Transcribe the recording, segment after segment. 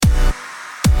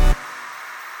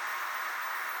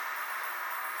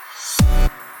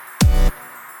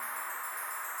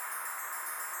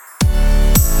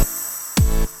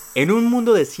En un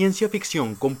mundo de ciencia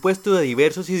ficción compuesto de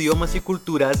diversos idiomas y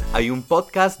culturas, hay un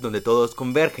podcast donde todos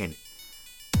convergen.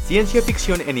 Ciencia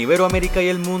ficción en Iberoamérica y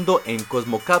el mundo en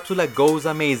Cosmocapsula Goes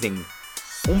Amazing.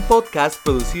 Un podcast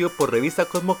producido por revista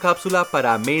Cosmocapsula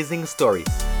para Amazing Stories.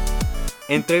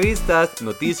 Entrevistas,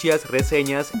 noticias,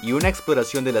 reseñas y una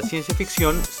exploración de la ciencia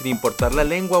ficción sin importar la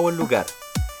lengua o el lugar.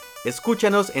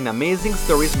 Escúchanos en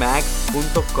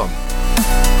amazingstoriesmag.com.